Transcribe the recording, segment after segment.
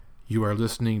You are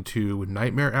listening to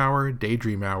Nightmare Hour,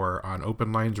 Daydream Hour on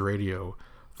Open Lines Radio.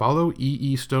 Follow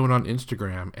E.E. Stone on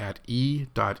Instagram at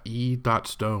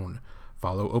e.e.stone.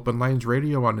 Follow Open Lines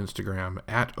Radio on Instagram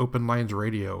at Open Lines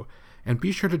Radio. And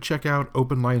be sure to check out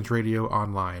Open Lines Radio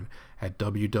online at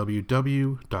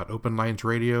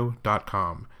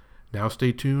www.openlinesradio.com. Now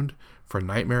stay tuned for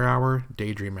Nightmare Hour,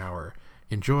 Daydream Hour.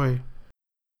 Enjoy!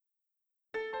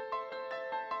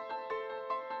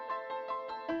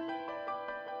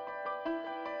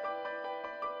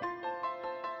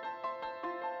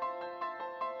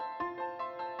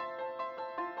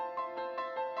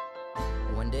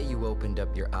 One day you opened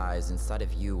up your eyes, inside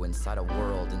of you, inside a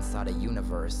world, inside a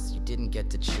universe. You didn't get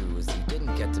to choose, you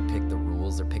didn't get to pick the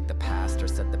rules, or pick the past, or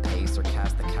set the pace, or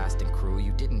cast the cast and crew.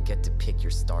 You didn't get to pick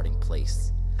your starting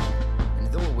place.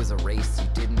 And though it was a race you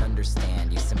didn't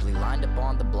understand, you simply lined up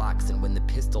on the blocks, and when the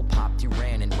pistol popped you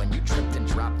ran, and when you tripped and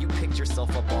dropped you picked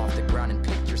yourself up off the ground and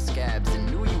picked your scabs, and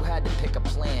knew you had to pick a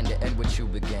plan to end what you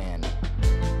began.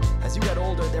 As you got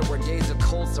older, there were days of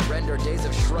cold surrender, days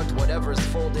of shrugged whatever's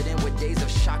folded in with days of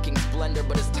shocking splendor.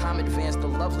 But as time advanced, the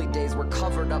lovely days were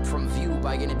covered up from view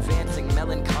by an advancing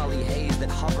melancholy haze that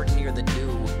hovered near the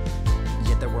dew.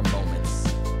 Yet there were moments.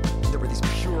 There were these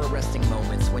pure arresting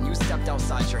moments when you stepped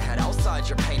outside your head, outside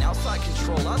your pain, outside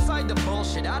control, outside the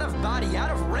bullshit, out of body, out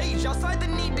of rage, outside the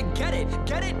need to get it.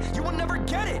 Get it? You will never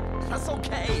get it. That's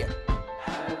okay.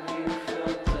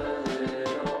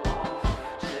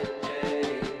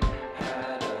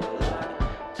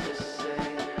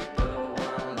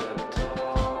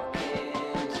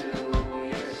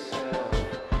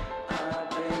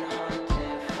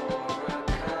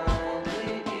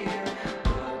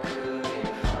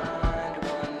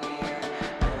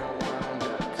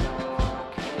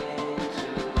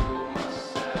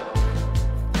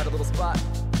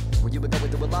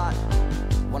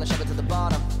 Wanna shove it to the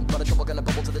bottom, but the trouble gonna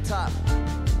bubble to the top.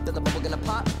 Then the bubble gonna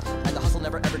pop, and the hustle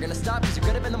never ever gonna stop. Cause you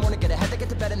get up in the morning, get ahead to get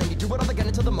to bed, and then you do it all again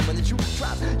until the moment that you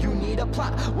drop. You need a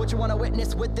plot, what you wanna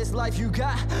witness with this life you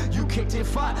got. You kicked and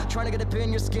fought, trying to get up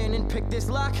in your skin and pick this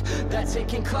lock. That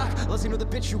ticking clock, listen to the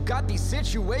bitch you got. These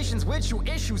situations which you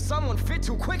issue, someone fit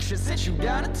too quick should sit you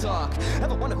down to talk.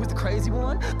 Ever wonder who's the crazy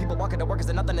one? People walking to work as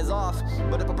if nothing is off.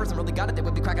 But if a person really got it, they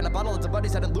would be cracking a bottle at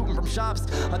somebody's head and looting from shops.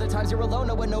 Other times you're alone,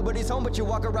 knowing nobody's home, but you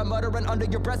walk around muttering under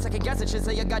your breath, second guess it, should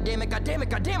say, God damn it, God damn it,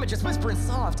 God damn it, just whispering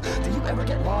soft. Do you ever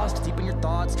get lost deep in your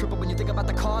thoughts, triple when you think about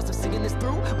the cost of seeing this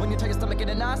through? When you tell your stomach in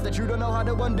a knots that you don't know how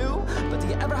to undo? But do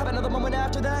you ever have another moment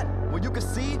after that where you can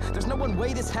see there's no one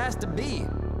way this has to be?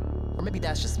 Or maybe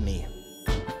that's just me.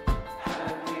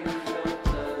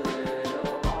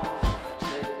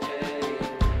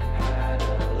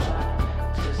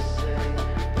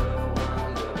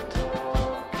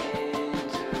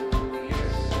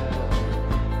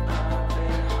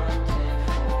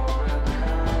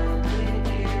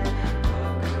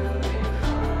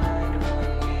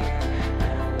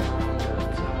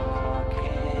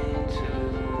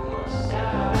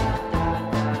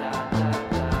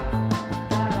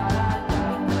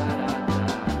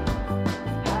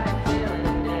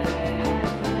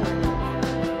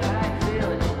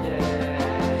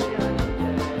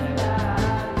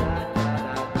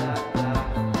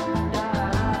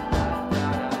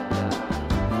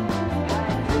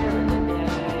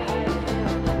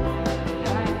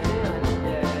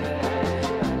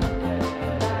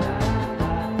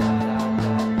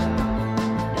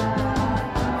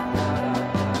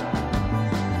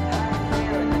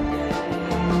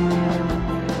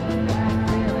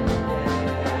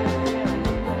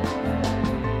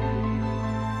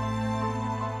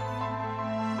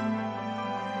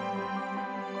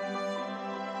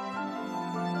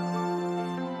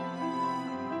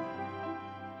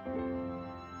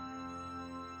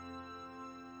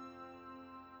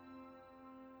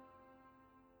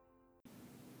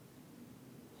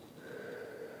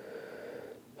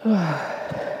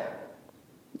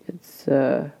 It's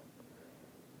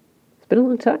been a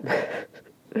long time.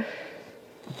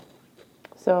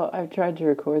 So I've tried to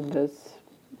record this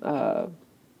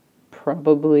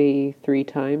probably 3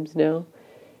 times now,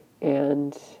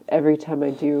 and every time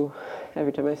I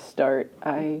start,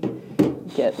 I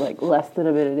get like less than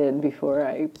a minute in before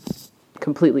I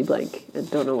completely blank and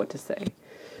don't know what to say.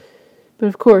 But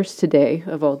of course, today,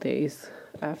 of all days,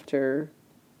 after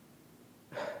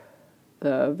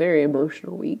a very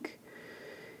emotional week,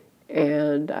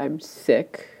 and I'm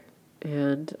sick,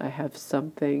 and I have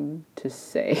something to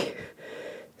say.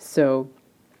 So,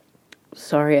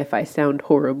 sorry if I sound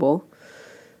horrible.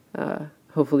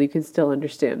 Hopefully you can still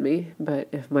understand me, but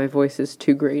if my voice is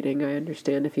too grating, I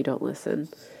understand if you don't listen.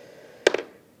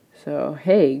 So,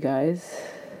 hey guys,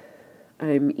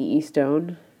 I'm E.E.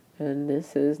 Stone, and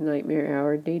this is Nightmare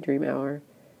Hour, Daydream Hour.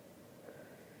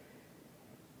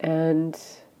 And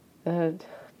the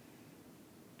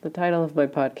title of my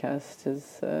podcast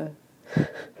is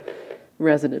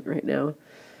resonant right now,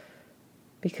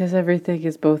 because everything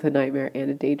is both a nightmare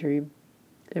and a daydream.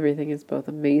 Everything is both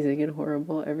amazing and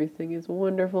horrible. Everything is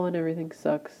wonderful and everything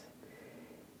sucks.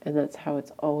 And that's how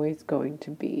it's always going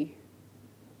to be.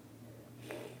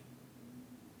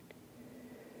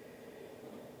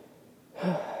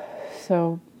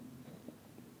 So,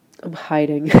 I'm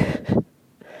hiding.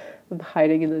 I'm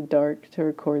hiding in the dark to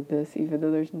record this, even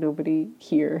though there's nobody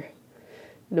here.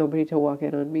 Nobody to walk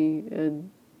in on me.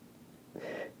 And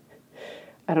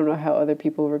I don't know how other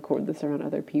people record this around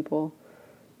other people.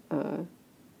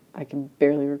 I can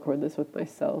barely record this with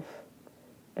myself.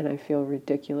 And I feel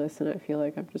ridiculous, and I feel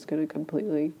like I'm just going to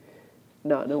completely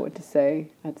not know what to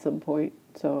say at some point.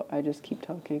 So I just keep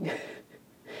talking.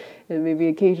 And maybe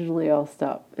occasionally I'll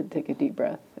stop and take a deep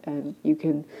breath. And you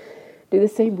can do the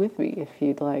same with me if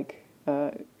you'd like.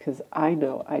 Because I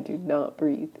know I do not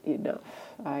breathe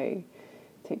enough. I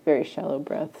take very shallow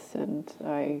breaths, and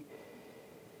I'm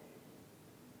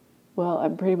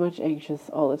pretty much anxious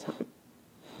all the time.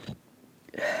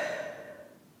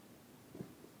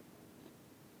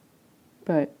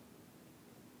 But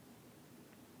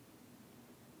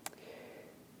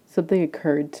something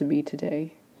occurred to me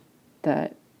today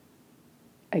that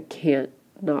I can't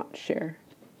not share.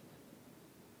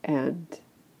 And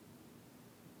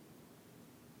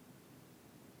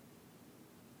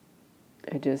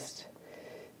it's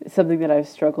something that I've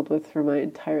struggled with for my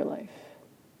entire life.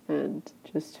 And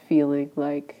just feeling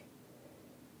like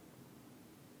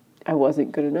I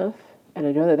wasn't good enough. And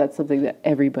I know that that's something that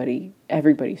everybody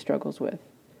struggles with.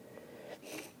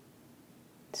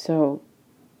 So,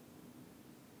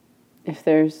 if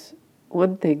there's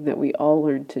one thing that we all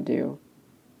learn to do,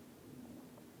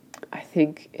 I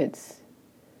think it's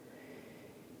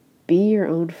be your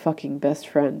own fucking best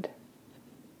friend.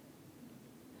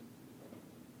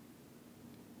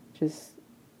 Just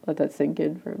let that sink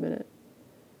in for a minute.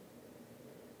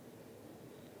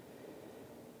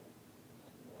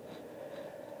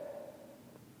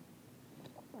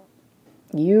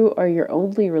 You are your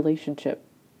only relationship.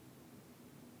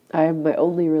 I am my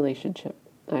only relationship.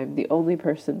 I am the only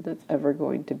person that's ever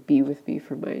going to be with me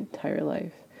for my entire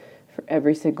life, for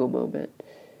every single moment.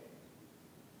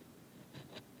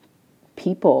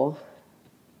 People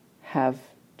have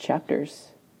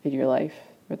chapters in your life,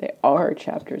 or they are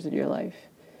chapters in your life.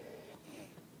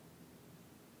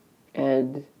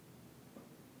 And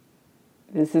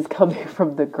this is coming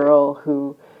from the girl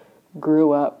who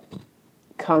grew up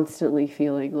constantly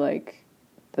feeling like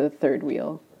the third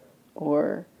wheel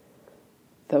or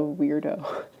the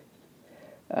weirdo.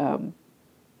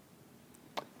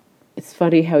 It's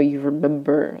funny how you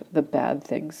remember the bad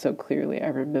things so clearly. I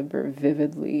remember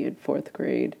vividly in 4th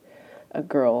grade a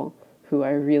girl who I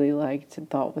really liked and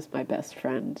thought was my best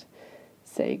friend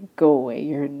saying, "Go away,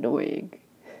 you're annoying."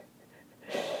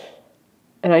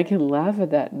 And I can laugh at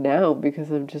that now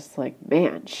because I'm just like,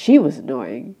 man, she was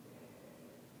annoying.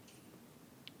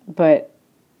 But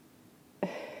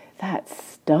that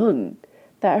stung.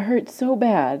 That hurt so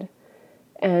bad.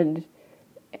 And,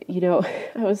 I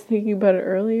was thinking about it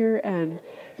earlier, and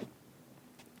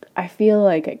I feel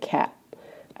like a cat.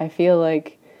 I feel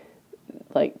like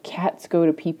cats go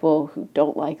to people who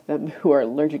don't like them, who are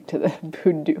allergic to them,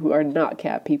 who are not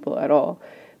cat people at all.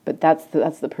 But that's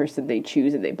the person they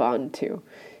choose and they bond to.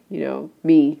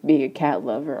 Me, being a cat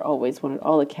lover, always wanted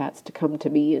all the cats to come to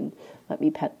me and let me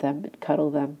pet them and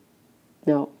cuddle them.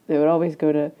 No, they would always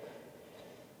go to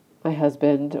my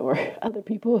husband or other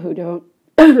people who don't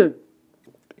who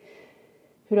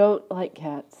don't like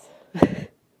cats.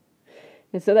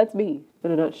 And so that's me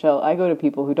in a nutshell. I go to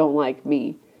people who don't like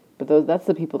me, but that's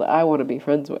the people that I want to be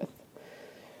friends with.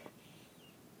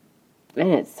 And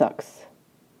it sucks.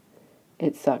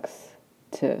 It sucks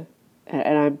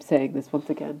and I'm saying this once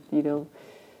again,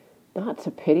 not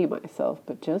to pity myself,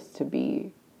 but just to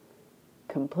be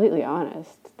completely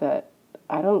honest that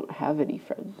I don't have any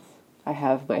friends. I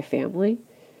have my family,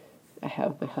 I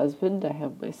have my husband, I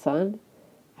have my son,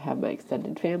 I have my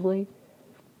extended family.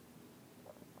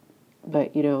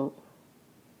 But, I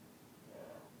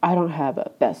don't have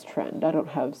a best friend. I don't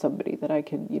have somebody that I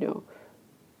can,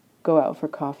 go out for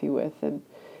coffee with. And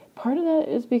part of that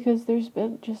is because there's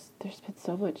been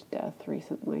so much death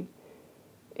recently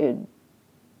in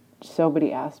so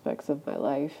many aspects of my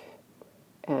life.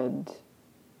 And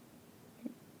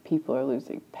people are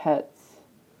losing pets,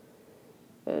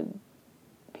 and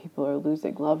people are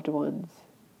losing loved ones,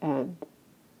 and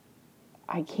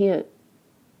I can't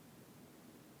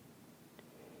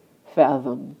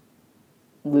fathom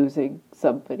losing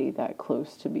somebody that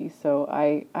close to me. So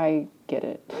I get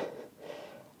it.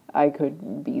 I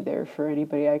couldn't be there for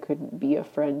anybody. I couldn't be a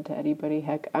friend to anybody.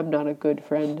 Heck, I'm not a good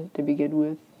friend to begin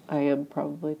with. I am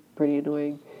probably pretty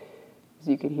annoying, as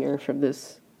you can hear from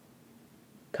this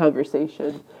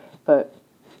conversation. But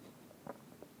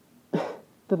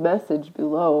the message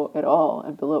below it all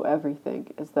and below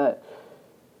everything is that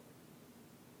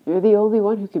you're the only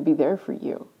one who can be there for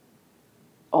you.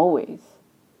 Always.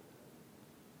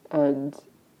 And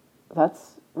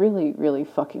that's really, really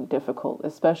fucking difficult,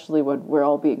 especially when we're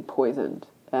all being poisoned.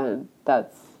 And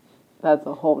that's a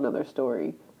whole nother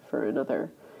story for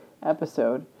another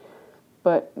episode.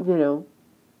 But,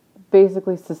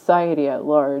 basically society at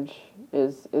large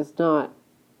is not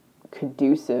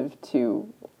conducive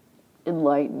to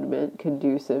enlightenment,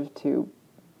 conducive to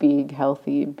being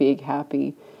healthy and being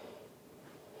happy.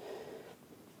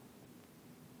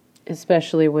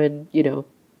 Especially when, you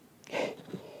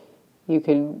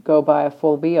can go buy a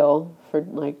full meal for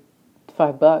like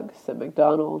 $5 at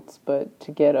McDonald's, but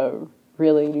to get a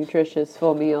really nutritious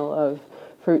full meal of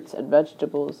fruits and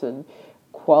vegetables and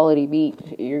quality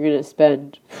meat, you're going to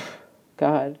spend,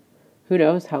 God, who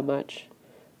knows how much.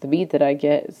 The meat that I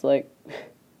get is like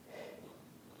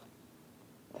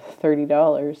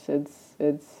 $30.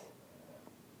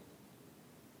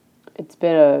 It's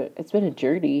been a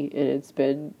journey, and it's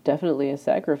been definitely a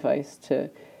sacrifice to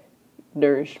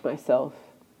nourish myself,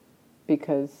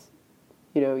 because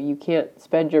you can't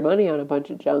spend your money on a bunch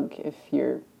of junk if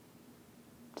you're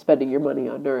spending your money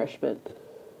on nourishment.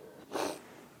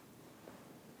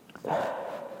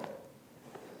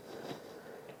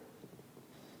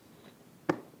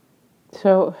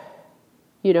 So,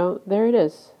 there it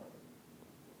is.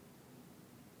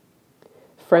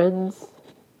 Friends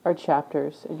are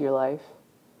chapters in your life,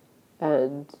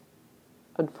 and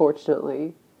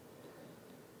unfortunately,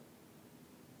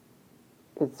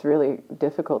 it's really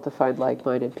difficult to find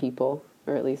like-minded people,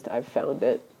 or at least I've found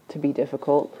it to be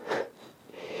difficult.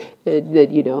 And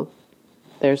then,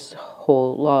 there's a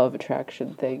whole law of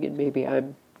attraction thing, and maybe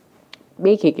I'm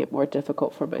making it more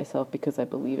difficult for myself because I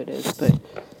believe it is, but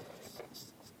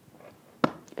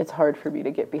it's hard for me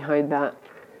to get behind that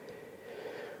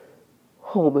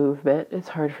whole movement. It's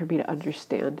hard for me to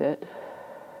understand it.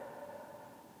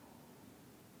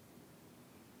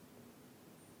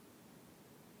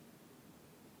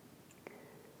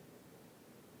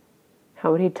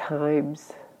 How many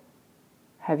times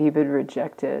have you been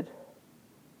rejected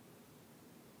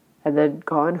and then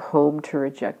gone home to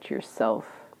reject yourself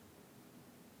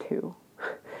too?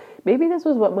 Maybe this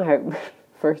was what my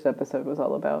first episode was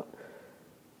all about.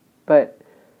 But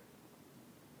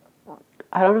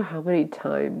I don't know how many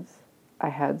times I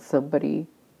had somebody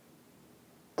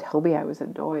tell me I was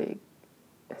annoying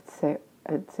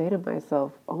and say to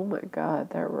myself, oh my God,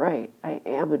 they're right. I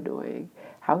am annoying.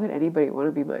 How could anybody want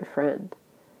to be my friend?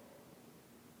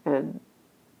 And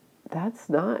that's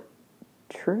not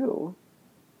true.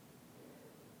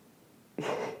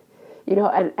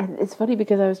 And it's funny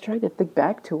because I was trying to think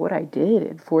back to what I did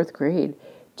in 4th grade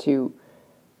to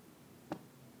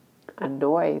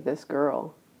annoy this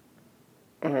girl.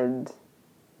 And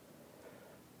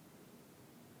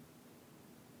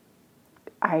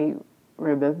I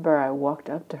remember I walked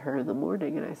up to her in the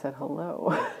morning and I said,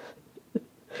 hello.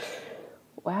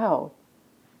 Wow.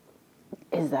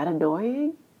 Is that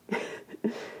annoying?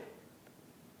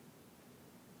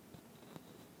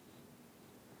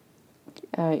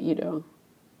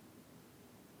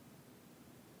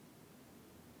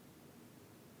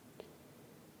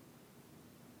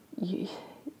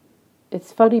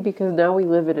 It's funny because now we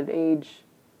live in an age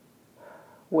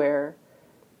where,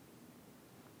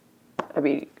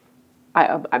 I'm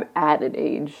at an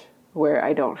age where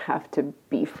I don't have to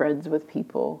be friends with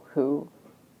people who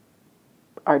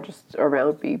are just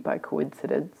around me by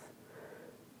coincidence.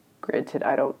 Granted,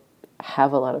 I don't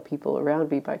have a lot of people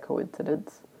around me by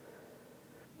coincidence.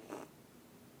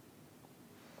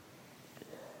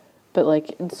 But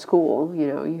like in school,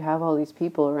 you have all these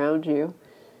people around you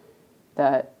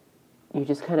that you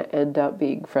just kind of end up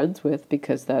being friends with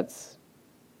because that's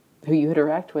who you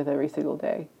interact with every single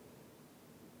day.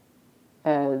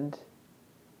 And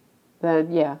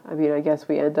then, I guess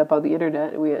we end up on the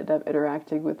internet and we end up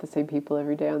interacting with the same people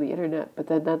every day on the internet. But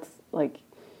then that's like,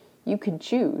 you can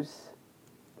choose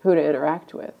who to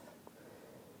interact with.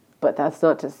 But that's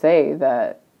not to say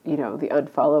that, the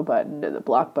unfollow button and the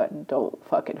block button don't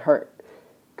fucking hurt.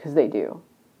 Because they do.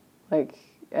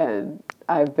 And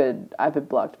I've been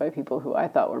blocked by people who I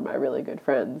thought were my really good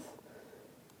friends.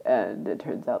 And it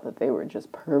turns out that they were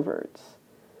just perverts.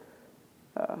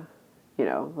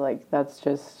 That's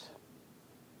just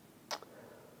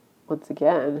once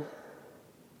again,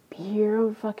 be your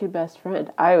own fucking best friend.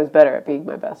 I was better at being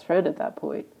my best friend at that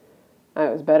point. I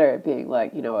was better at being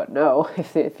like, you know what, no,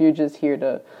 if you're just here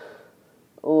to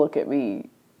look at me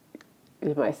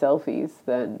in my selfies,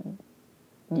 then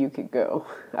you can go.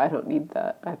 I don't need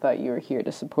that. I thought you were here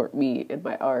to support me in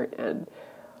my art and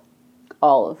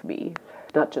all of me,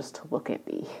 not just to look at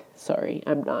me. Sorry,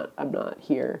 I'm not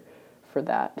here for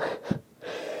that.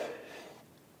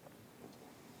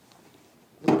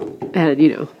 And,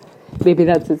 you know, maybe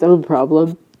that's his own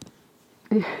problem.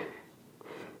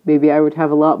 Maybe I would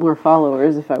have a lot more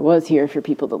followers if I was here for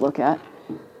people to look at.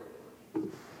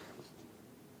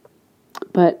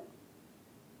 But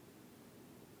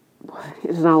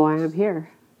it's not why I'm here.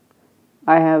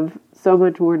 I have so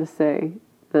much more to say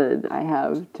than I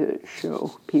have to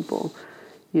show people,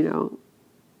 you know.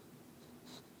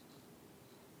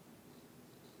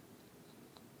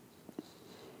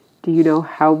 Do you know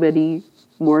how many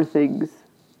more things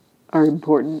are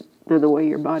important than the way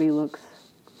your body looks?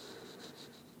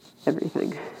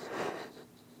 Everything.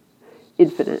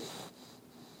 Infinite.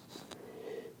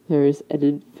 There's an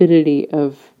infinity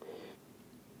of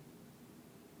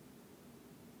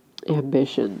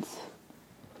ambitions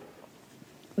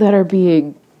that are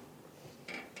being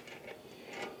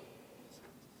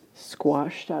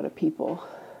squashed out of people.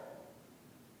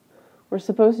 We're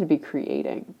supposed to be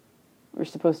creating. We're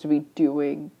supposed to be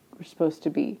doing. We're supposed to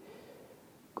be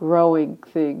growing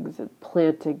things and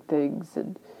planting things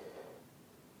and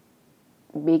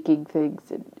making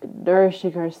things and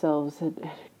nourishing ourselves. And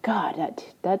God,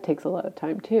 that takes a lot of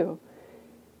time too.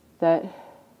 That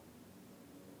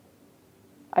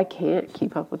I can't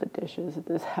keep up with the dishes at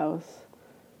this house.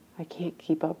 I can't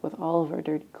keep up with all of our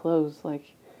dirty clothes.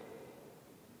 Like,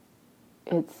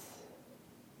 it's...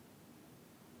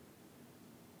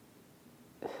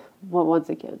 Well, once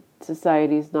again,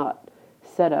 society's not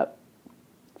set up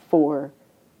for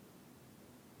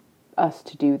us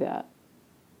to do that.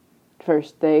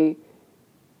 First, they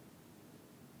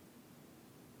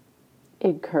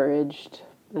encouraged,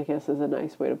 I guess is a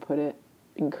nice way to put it,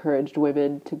 encouraged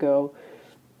women to go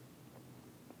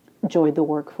join the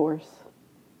workforce.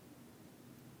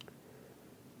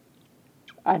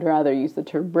 I'd rather use the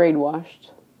term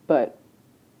brainwashed, but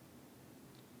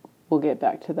we'll get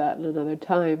back to that in another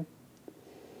time.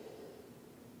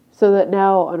 So that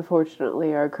now,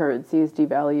 unfortunately, our currency is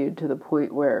devalued to the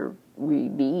point where we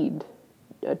need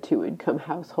a 2-income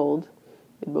household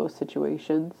in most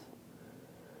situations.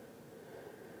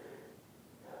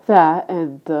 That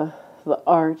and the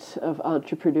art of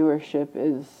entrepreneurship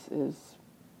is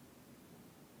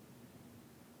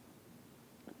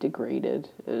degraded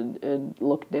and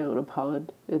looked down upon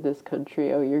in this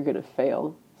country. Oh, you're gonna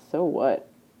fail. So what?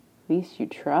 At least you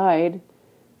tried.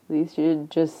 At least you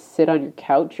didn't just sit on your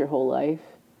couch your whole life.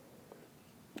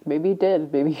 Maybe you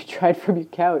did. Maybe you tried from your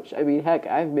couch. I mean, heck,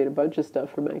 I've made a bunch of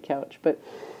stuff from my couch, but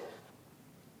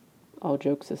all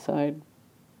jokes aside,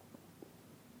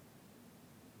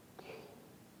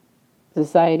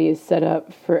 society is set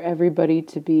up for everybody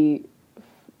to be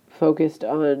focused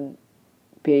on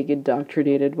being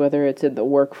indoctrinated, whether it's in the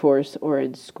workforce or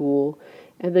in school,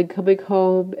 and then coming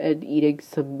home and eating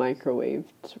some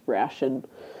microwaved ration,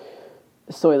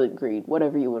 Soylent Green,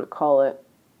 whatever you want to call it.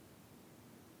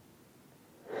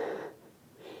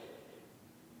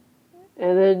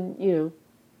 And then, you know,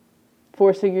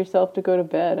 forcing yourself to go to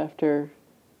bed after,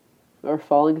 or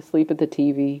falling asleep at the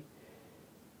TV.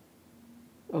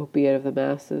 Opiate of the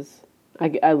masses.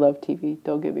 I love TV,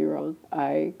 don't get me wrong.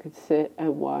 I could sit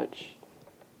and watch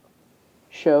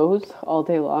shows all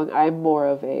day long. I'm more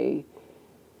of a...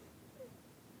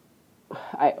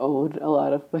 I own a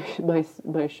lot of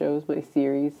my shows, my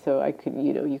series, so I could,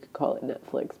 you know, you could call it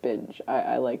Netflix binge.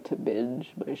 I like to binge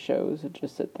my shows and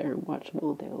just sit there and watch them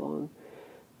all day long.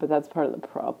 But that's part of the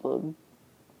problem.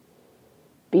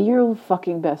 Be your own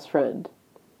fucking best friend.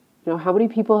 You know, how many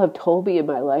people have told me in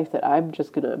my life that I'm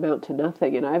just going to amount to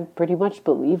nothing, and I've pretty much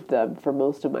believed them for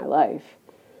most of my life.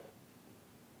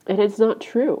 And it's not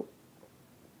true.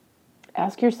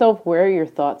 Ask yourself where your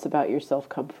thoughts about yourself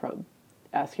come from.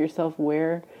 Ask yourself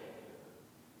where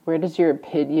does your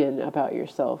opinion about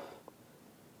yourself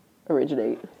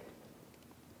originate?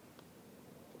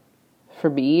 For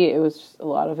me, a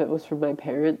lot of it was from my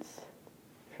parents,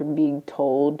 from being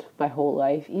told my whole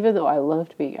life, even though I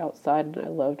loved being outside and I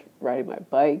loved riding my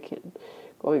bike and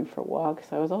going for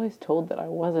walks, I was always told that I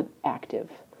wasn't active,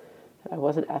 that I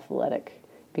wasn't athletic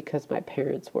because my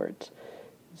parents weren't.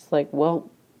 It's like, well,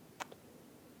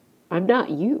 I'm not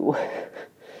you.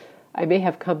 I may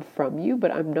have come from you,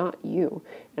 but I'm not you.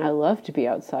 And I love to be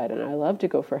outside and I love to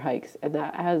go for hikes. And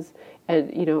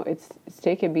it's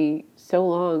taken me so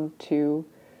long to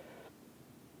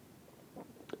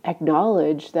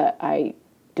acknowledge that I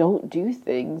don't do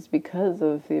things because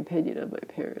of the opinion of my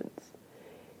parents.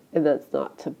 And that's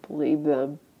not to blame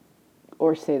them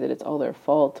or say that it's all their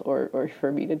fault or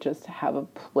for me to just have a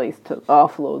place to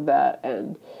offload that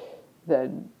and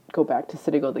then go back to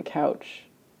sitting on the couch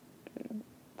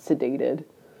sedated.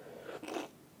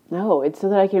 No, it's so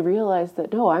that I can realize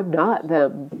that no, I'm not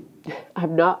them.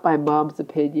 I'm not my mom's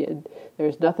opinion.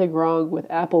 There's nothing wrong with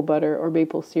apple butter or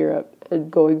maple syrup,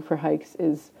 and going for hikes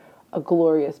is a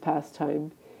glorious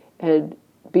pastime. And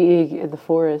being in the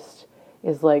forest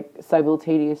is like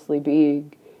simultaneously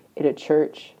being in a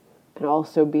church and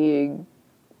also being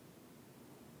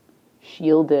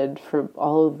shielded from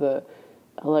all of the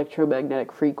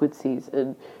electromagnetic frequencies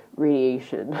and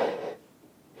radiation.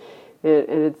 and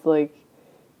it's like,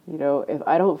 if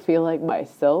I don't feel like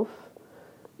myself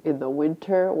in the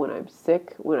winter, when I'm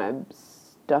sick, when I'm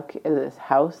stuck in this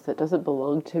house that doesn't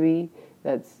belong to me,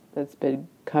 that's been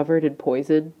covered in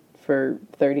poison for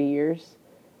 30 years.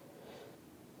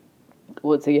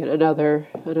 Once again, another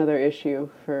issue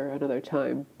for another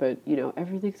time. But,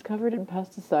 everything's covered in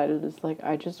pesticide, and it's like,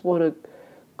 I just want to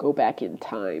go back in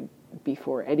time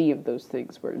before any of those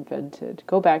things were invented.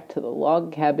 Go back to the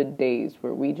log cabin days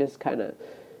where we just kind of,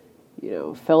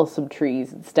 fell some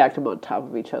trees and stacked them on top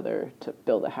of each other to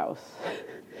build a house.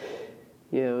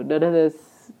 None of this,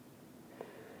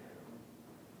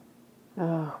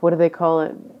 what do they call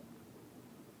it?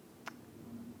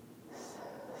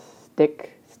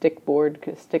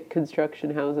 Stick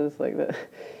construction houses like that.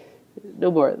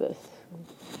 No more of this.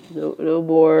 No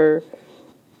more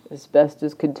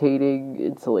asbestos containing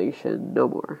insulation. No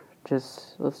more.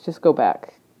 Let's just go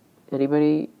back.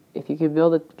 Anybody, if you can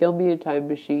build me a time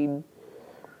machine,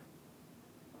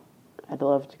 I'd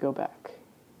love to go back.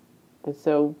 And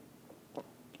so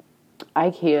I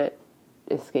can't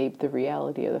escape the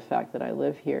reality of the fact that I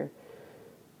live here,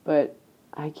 but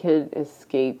I can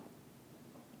escape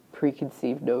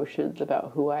preconceived notions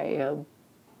about who I am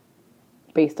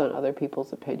based on other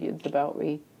people's opinions about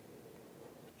me.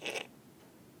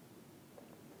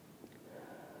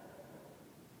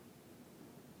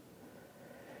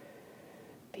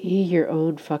 Be your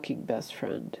own fucking best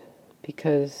friend,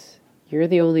 because you're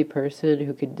the only person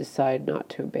who can decide not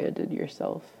to abandon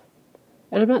yourself.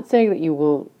 And I'm not saying that you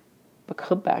won't, but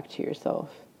come back to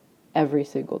yourself every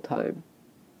single time.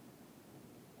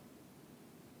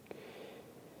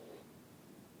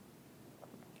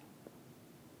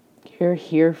 You're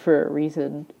here for a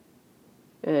reason,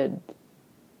 and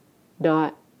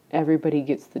not everybody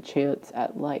gets the chance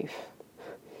at life.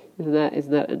 Isn't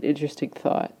that an interesting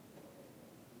thought?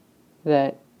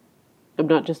 That I'm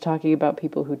not just talking about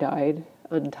people who died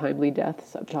untimely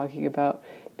deaths. I'm talking about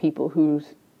people who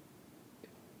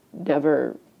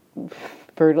never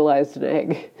fertilized an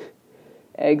egg.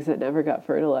 Eggs that never got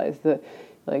fertilized.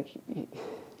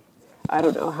 I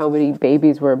don't know how many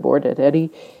babies were aborted.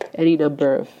 Any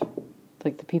number of,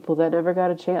 the people that never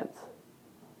got a chance.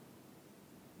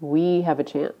 We have a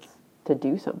chance to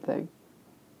do something.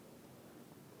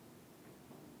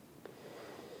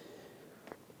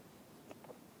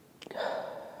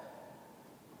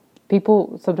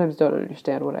 People sometimes don't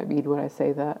understand what I mean when I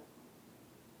say that.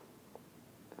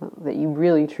 That you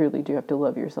really, truly do have to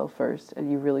love yourself first, and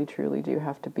you really, truly do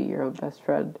have to be your own best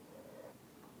friend.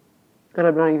 And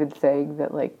I'm not even saying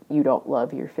that, you don't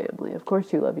love your family. Of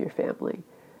course you love your family.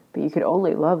 But you can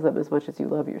only love them as much as you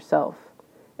love yourself.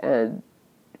 And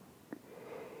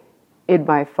in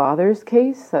my father's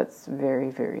case, that's very,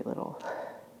 very little.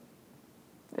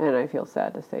 And I feel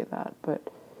sad to say that, but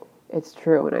it's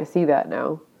true, and I see that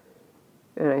now.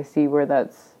 And I see where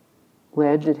that's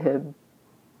landed him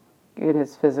in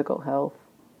his physical health.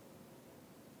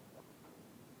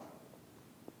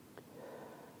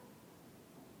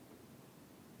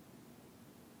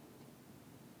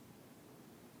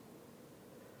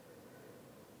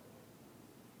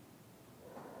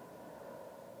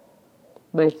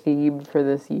 My theme for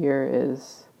this year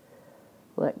is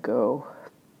let go.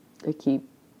 I keep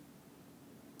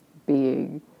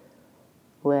being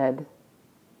led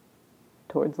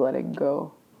towards letting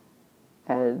go.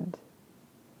 And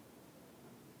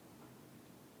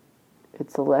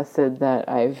it's a lesson that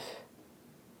I've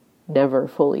never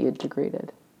fully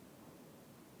integrated.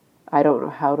 I don't know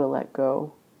how to let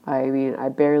go. I mean, I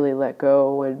barely let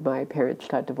go when my parents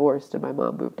got divorced and my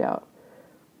mom moved out.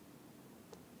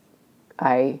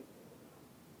 I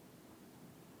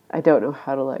don't know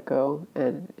how to let go,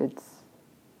 and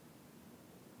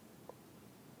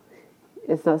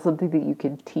It's not something that you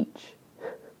can teach.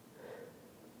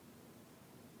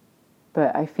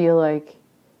 But I feel like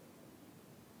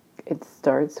it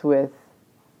starts with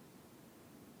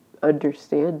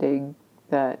understanding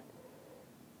that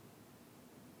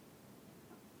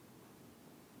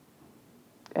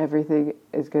everything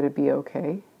is going to be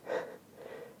okay,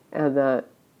 and that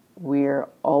we're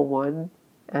all one,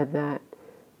 and that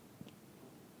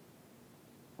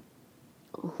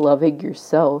loving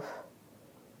yourself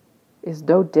is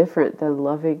no different than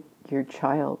loving your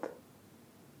child.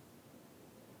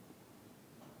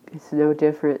 It's no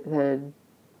different than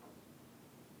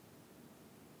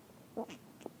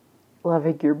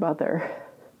loving your mother.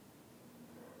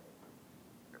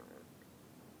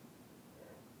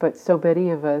 But so many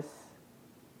of us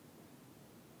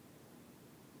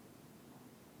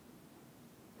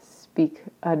speak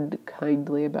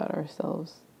unkindly about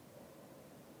ourselves.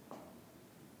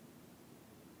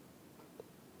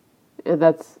 And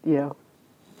that's,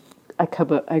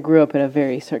 I grew up in a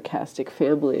very sarcastic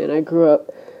family, and I grew up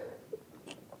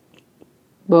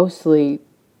mostly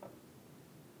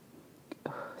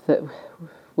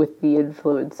with the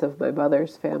influence of my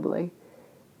mother's family.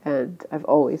 And I've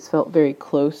always felt very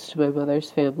close to my mother's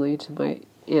family, to my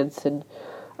aunts and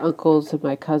uncles and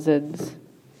my cousins.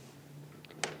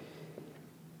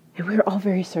 And we're all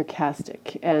very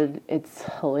sarcastic, and it's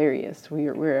hilarious.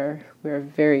 We're a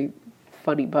very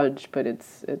funny bunch, but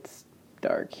it's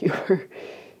dark humor.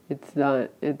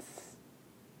 It's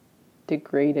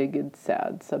degrading and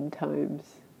sad sometimes,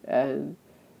 and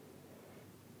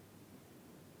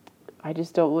I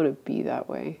just don't want to be that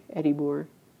way anymore.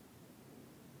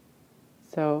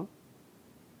 So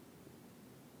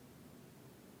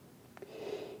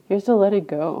here's to letting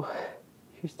go.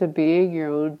 Here's to being your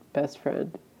own best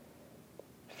friend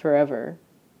forever.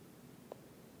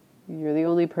 You're the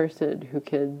only person who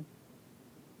can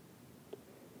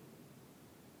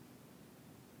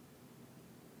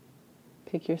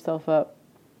pick yourself up.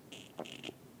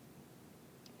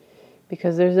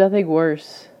 Because there's nothing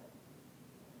worse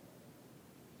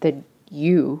than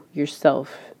you,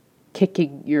 yourself,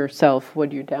 kicking yourself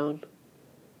when you're down.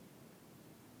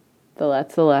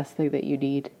 That's the last thing that you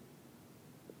need.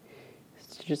 Is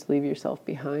to just leave yourself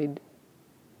behind.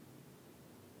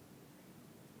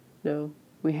 No,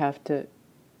 we have to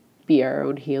be our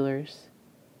own healers.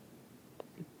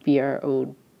 Be our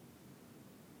own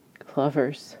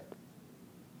lovers.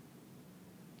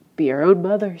 Be our own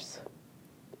mothers.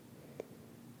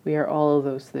 We are all of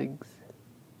those things.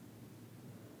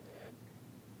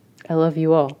 I love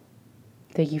you all.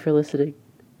 Thank you for listening.